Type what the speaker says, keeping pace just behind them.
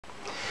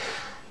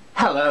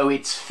Hello,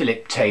 it's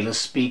Philip Taylor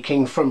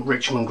speaking from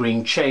Richmond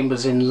Green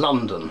Chambers in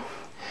London.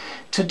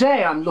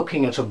 Today I'm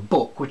looking at a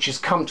book which has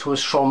come to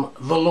us from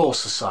the Law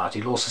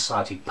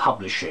Society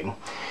Publishing.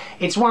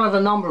 It's one of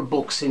a number of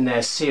books in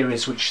their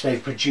series which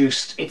they've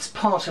produced. It's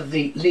part of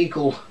the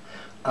legal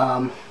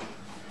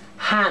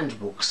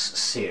handbooks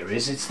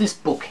series. It's this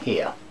book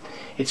here.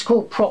 It's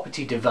called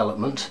Property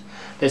Development.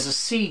 There's a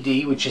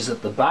CD which is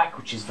at the back,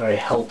 which is very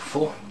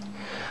helpful.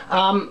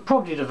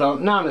 Property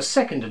Development, now in a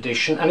second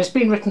edition, and it's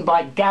been written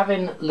by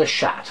Gavin Le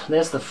Chat.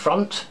 There's the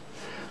front,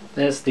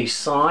 there's the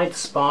side,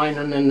 spine,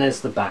 and then there's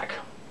the back,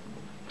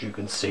 as you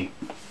can see.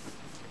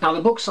 Now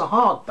the books are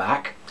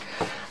hardback,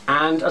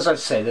 and as I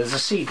say, there's a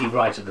CD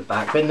right at the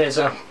back. Then there's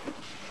a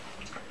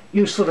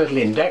useful little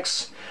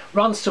index,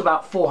 runs to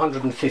about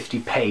 450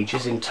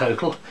 pages in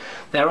total.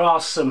 There are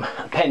some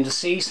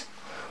appendices,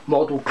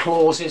 model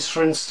clauses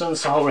for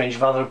instance, a whole range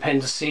of other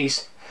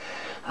appendices.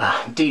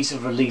 Deeds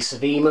of release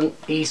of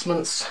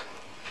easements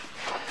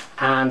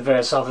and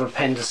various other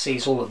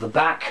appendices all at the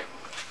back,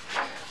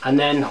 and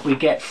then we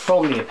get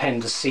from the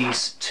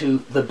appendices to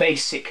the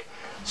basic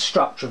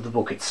structure of the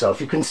book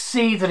itself. You can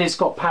see that it's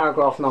got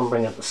paragraph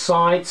numbering at the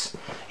sides,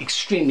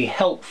 extremely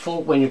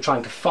helpful when you're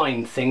trying to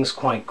find things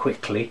quite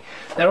quickly.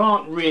 There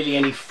aren't really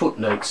any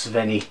footnotes of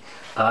any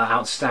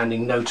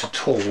outstanding note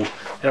at all.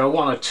 There are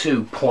one or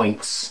two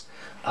points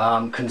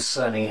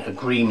concerning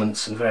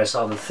agreements and various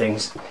other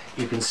things.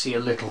 You can see a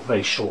little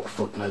very short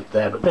footnote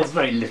there, but there's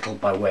very little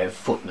by way of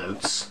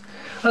footnotes.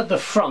 At the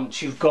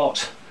front you've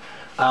got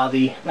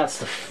that's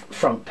the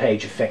front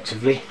page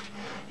effectively.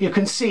 You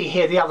can see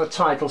here the other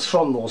titles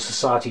from Law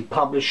Society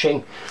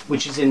Publishing,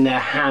 which is in their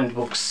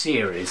handbook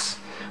series,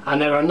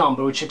 and there are a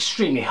number which are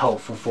extremely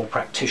helpful for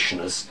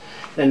practitioners.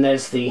 Then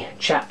there's the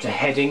chapter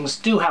headings.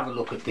 Do have a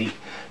look at the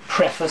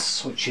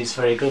preface, which is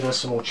very good. There's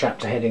some more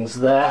chapter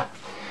headings there.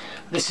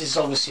 This has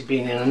obviously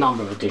been in a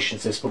number of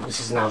editions, this book. This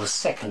is now the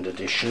second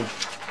edition.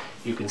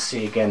 You can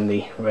see again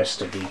the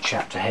rest of the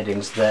chapter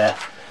headings there.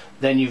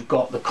 Then you've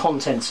got the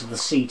contents of the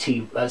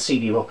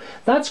CD-ROM.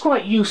 That's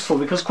quite useful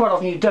because quite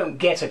often you don't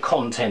get a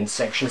content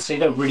section, so you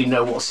don't really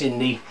know what's in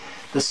the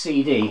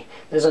CD.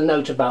 There's a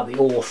note about the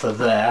author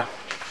there.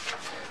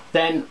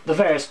 Then the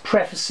various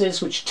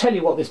prefaces which tell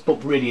you what this book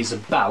really is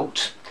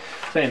about.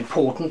 Very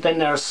important. Then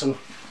there are some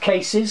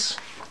cases,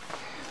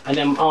 and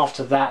then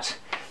after that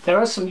there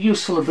are some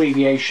useful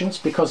abbreviations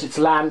because it's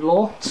land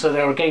law, so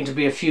there are going to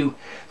be a few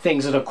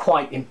things that are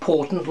quite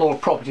important. Law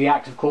of Property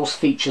Act, of course,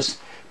 features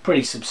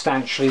pretty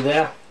substantially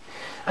there.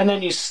 And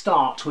then you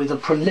start with a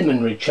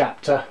preliminary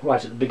chapter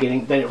right at the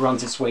beginning, then it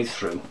runs its way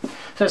through.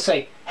 So it's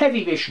a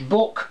heavy-ish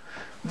book,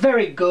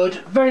 very good,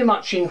 very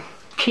much in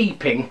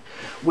keeping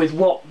with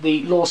what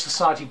the Law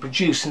Society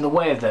produce in the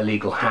way of their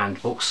legal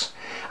handbooks.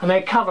 And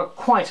they cover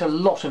quite a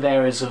lot of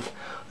areas of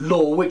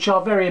law which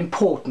are very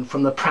important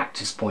from the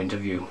practice point of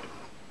view.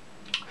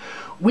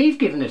 We've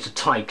given it a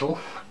title,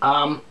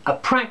 A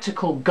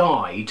Practical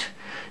Guide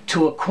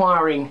to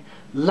Acquiring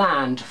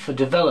Land for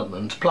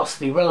Development plus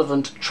the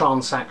relevant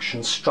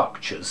transaction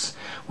structures,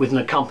 with an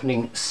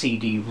accompanying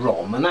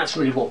CD-ROM, and that's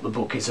really what the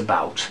book is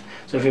about.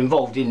 So if you're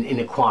involved in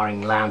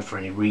acquiring land for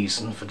any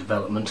reason for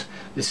development,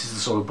 this is the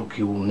sort of book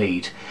you will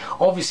need.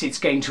 Obviously it's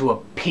going to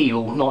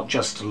appeal not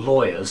just to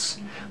lawyers,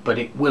 but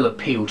it will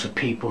appeal to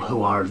people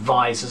who are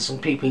advisors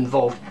and people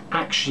involved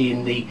actually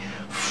in the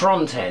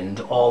front end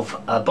of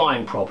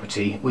buying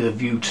property with a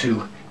view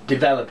to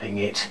developing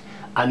it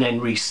and then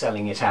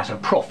reselling it at a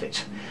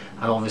profit.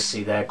 And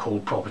obviously they're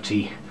called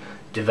property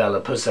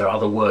developers. There are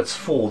other words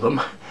for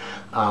them.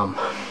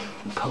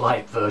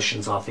 Polite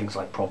versions are things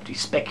like property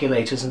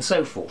speculators and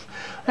so forth.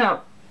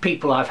 Now,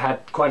 people, I've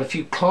had quite a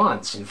few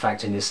clients in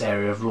fact in this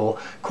area of law.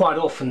 Quite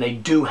often they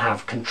do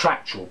have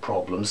contractual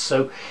problems,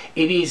 so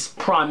it is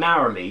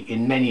primarily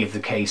in many of the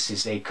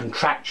cases a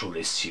contractual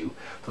issue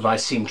that I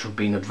seem to have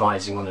been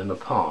advising on in the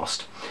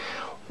past.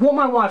 What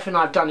my wife and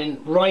I have done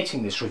in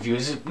writing this review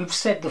is we've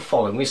said the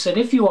following. We said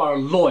if you are a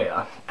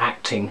lawyer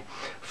acting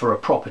for a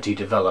property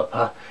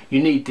developer,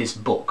 you need this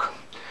book,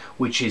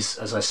 which is,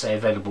 as I say,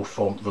 available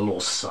from the Law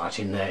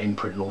Society in their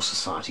imprint Law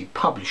Society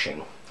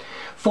Publishing.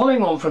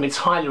 Following on from its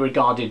highly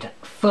regarded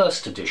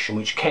first edition,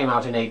 which came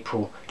out in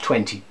April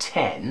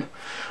 2010,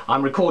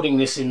 I'm recording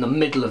this in the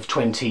middle of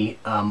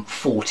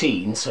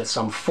 2014, so it's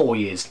some 4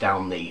 years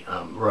down the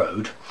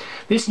road.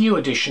 This new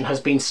edition has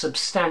been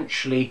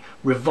substantially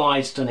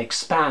revised and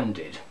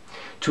expanded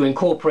to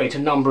incorporate a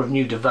number of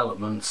new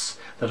developments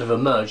that have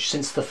emerged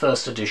since the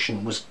first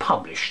edition was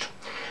published.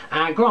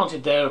 And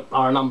granted, there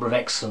are a number of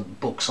excellent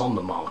books on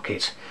the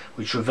market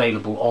which are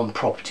available on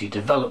property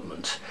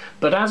development,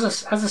 but as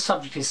the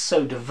subject is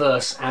so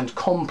diverse and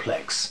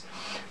complex,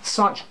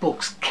 such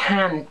books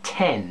can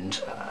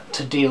tend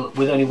to deal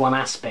with only one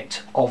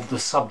aspect of the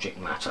subject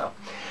matter,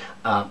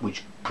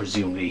 which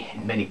presumably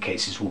in many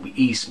cases will be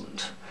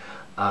easement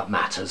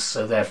matters.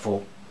 So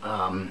therefore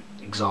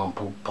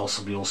example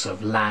possibly also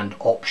of land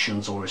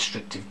options or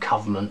restrictive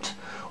covenant,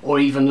 or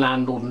even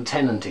landlord and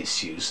tenant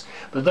issues.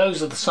 But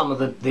those are some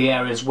of the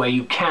areas where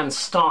you can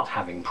start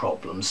having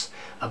problems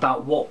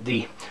about what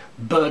the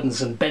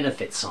burdens and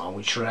benefits are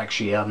which are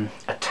actually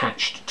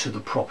attached to the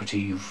property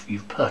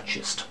you've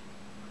purchased.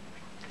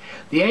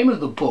 The aim of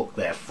the book,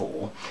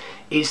 therefore,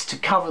 is to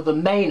cover the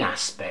main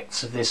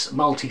aspects of this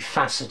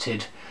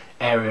multifaceted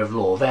area of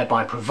law,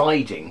 thereby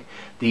providing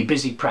the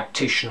busy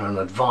practitioner and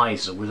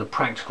advisor with a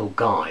practical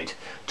guide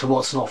to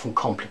what's an often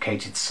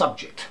complicated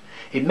subject.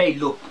 It may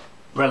look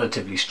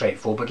relatively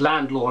straightforward, but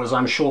landlord, as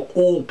I'm sure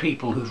all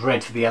people who've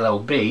read for the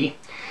LLB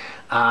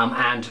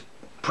and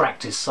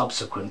practice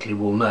subsequently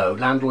will know,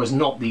 landlord is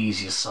not the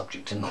easiest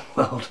subject in the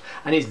world,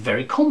 and it's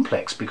very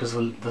complex because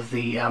of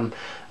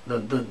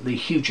the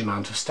huge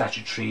amount of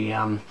statutory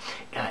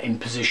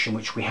imposition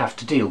which we have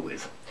to deal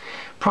with.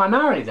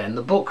 Primarily then,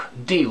 the book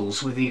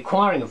deals with the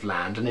acquiring of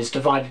land and is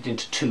divided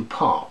into two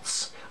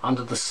parts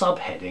under the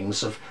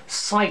subheadings of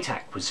site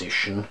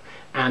acquisition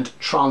and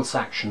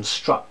transaction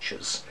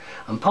structures.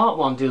 And part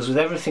one deals with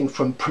everything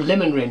from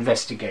preliminary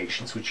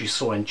investigations, which you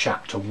saw in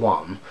chapter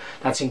 1,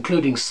 that's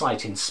including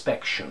site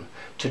inspection,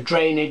 to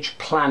drainage,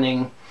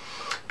 planning,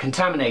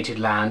 contaminated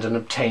land and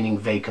obtaining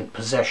vacant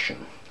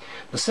possession.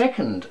 The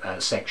second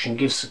section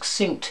gives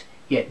succinct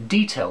yet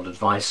detailed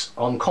advice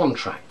on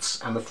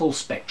contracts and the full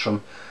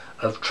spectrum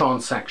of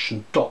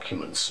transaction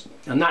documents,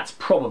 and that's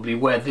probably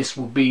where this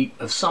will be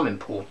of some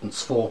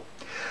importance for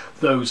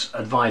those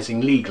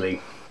advising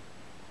legally.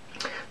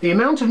 The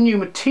amount of new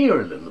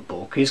material in the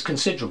book is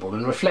considerable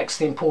and reflects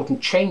the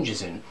important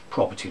changes in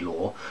property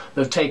law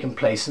that have taken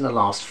place in the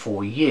last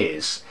 4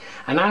 years.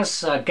 And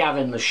as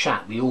Gavin Le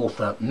Chat, the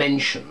author,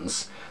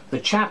 mentions, the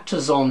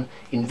chapters on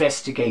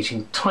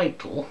investigating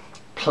title,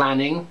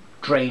 planning,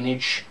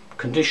 drainage,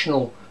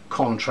 conditional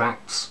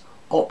contracts,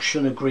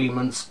 option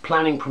agreements,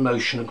 planning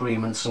promotion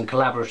agreements and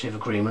collaborative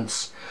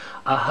agreements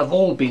have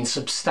all been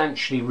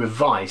substantially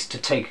revised to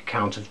take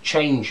account of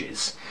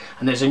changes.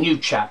 And there's a new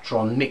chapter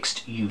on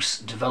mixed use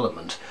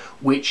development,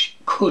 which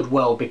could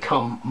well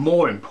become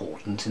more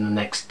important in the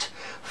next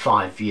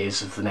 5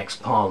 years of the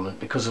next Parliament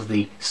because of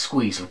the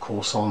squeeze, of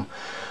course, on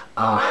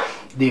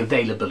the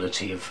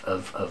availability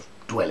of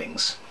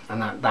dwellings.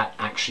 And that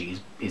actually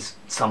is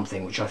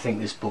something which I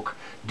think this book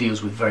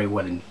deals with very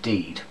well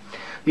indeed.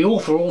 The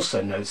author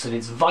also notes that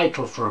it's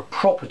vital for a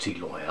property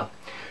lawyer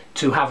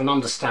to have an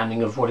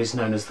understanding of what is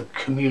known as the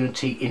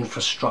Community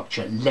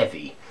Infrastructure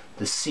Levy,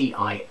 the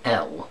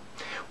CIL,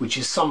 which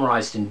is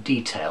summarised in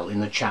detail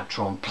in the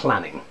chapter on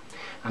planning.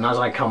 And as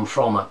I come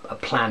from a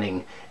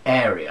planning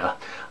area,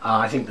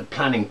 I think the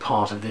planning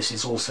part of this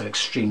is also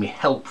extremely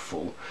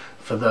helpful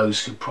for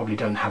those who probably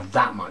don't have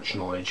that much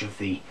knowledge of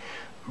the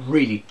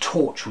really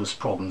tortuous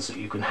problems that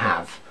you can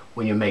have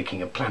when you're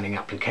making a planning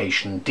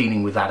application,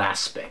 dealing with that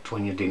aspect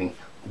when you're dealing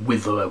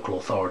with the local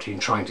authority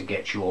and trying to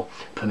get your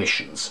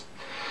permissions.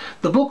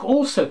 The book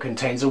also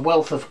contains a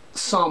wealth of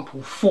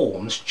sample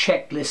forms,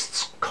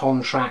 checklists,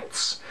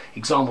 contracts,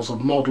 examples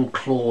of model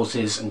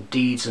clauses and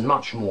deeds and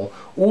much more,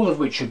 all of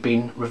which have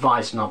been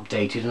revised and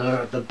updated and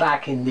are at the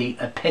back in the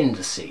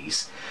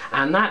appendices.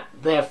 And that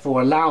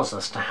therefore allows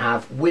us to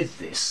have with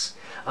this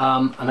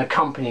an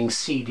accompanying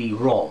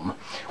CD-ROM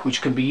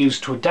which can be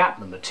used to adapt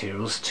the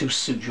materials to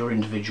suit your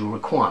individual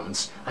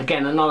requirements.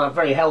 Again, another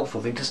very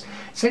helpful thing, because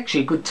it's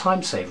actually a good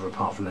time saver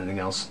apart from anything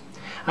else.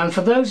 And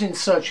for those in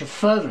search of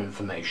further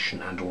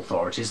information and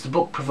authorities, the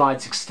book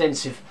provides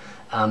extensive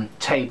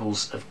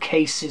tables of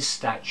cases,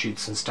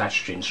 statutes and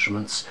statutory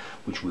instruments,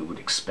 which we would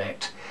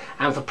expect.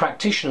 And for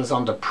practitioners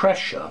under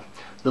pressure,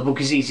 the book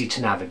is easy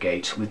to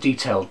navigate with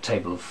detailed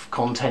table of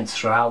contents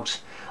throughout,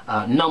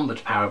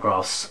 numbered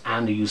paragraphs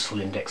and a useful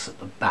index at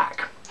the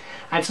back.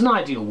 And it's an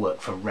ideal work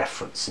for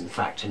reference, in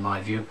fact, in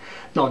my view,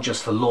 not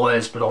just for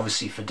lawyers but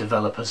obviously for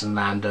developers and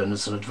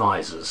landowners and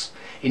advisors.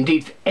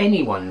 Indeed, for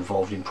anyone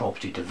involved in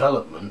property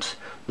development,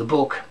 the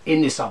book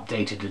in this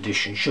updated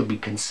edition should be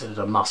considered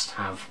a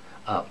must-have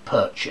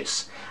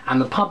purchase. And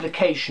the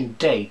publication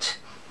date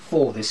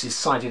for this is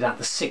cited at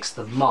the 6th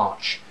of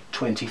March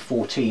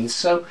 2014.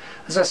 So,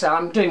 as I say,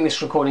 I'm doing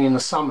this recording in the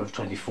summer of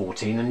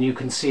 2014, and you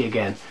can see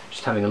again,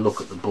 just having a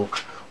look at the book,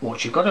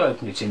 what you've got to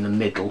open it in the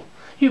middle.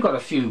 You've got a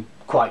few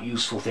quite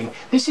useful things.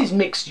 This is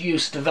mixed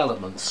use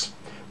developments,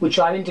 which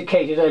I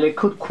indicated earlier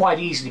could quite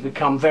easily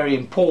become very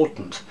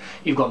important.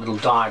 You've got little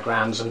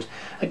diagrams, and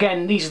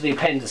again, these are the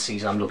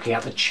appendices I'm looking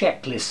at. The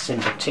checklists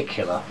in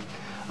particular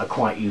are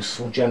quite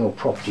useful, general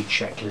property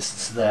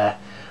checklists there.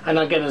 And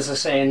again, as I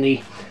say, in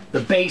the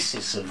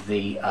basis of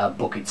the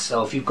book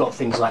itself, you've got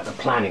things like the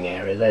planning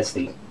area. There's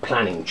the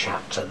planning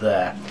chapter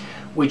there,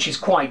 which is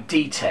quite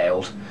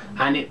detailed,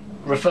 and it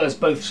refers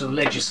both to the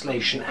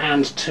legislation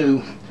and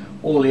to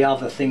all the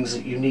other things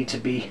that you need to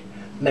be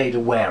made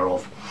aware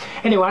of.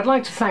 Anyway, I'd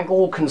like to thank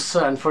all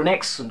concerned for an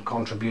excellent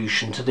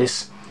contribution to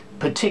this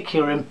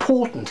particular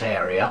important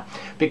area,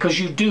 because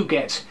you do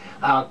get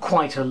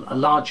quite a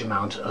large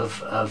amount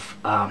of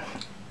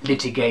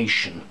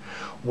litigation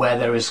where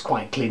there is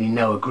quite clearly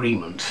no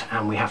agreement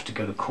and we have to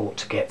go to court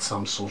to get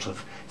some sort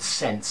of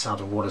sense out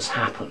of what has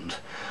happened.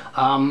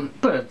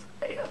 But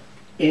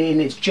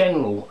in its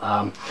general,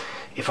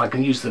 if I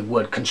can use the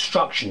word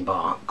construction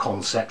bar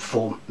concept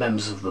for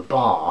members of the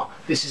bar,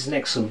 this is an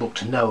excellent book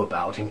to know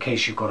about in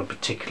case you've got a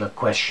particular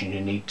question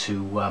you need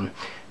to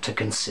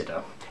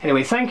consider.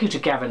 Anyway, thank you to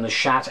Gavin Le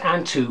Chat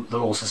and to the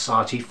Law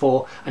Society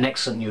for an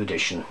excellent new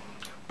edition.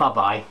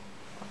 Bye-bye.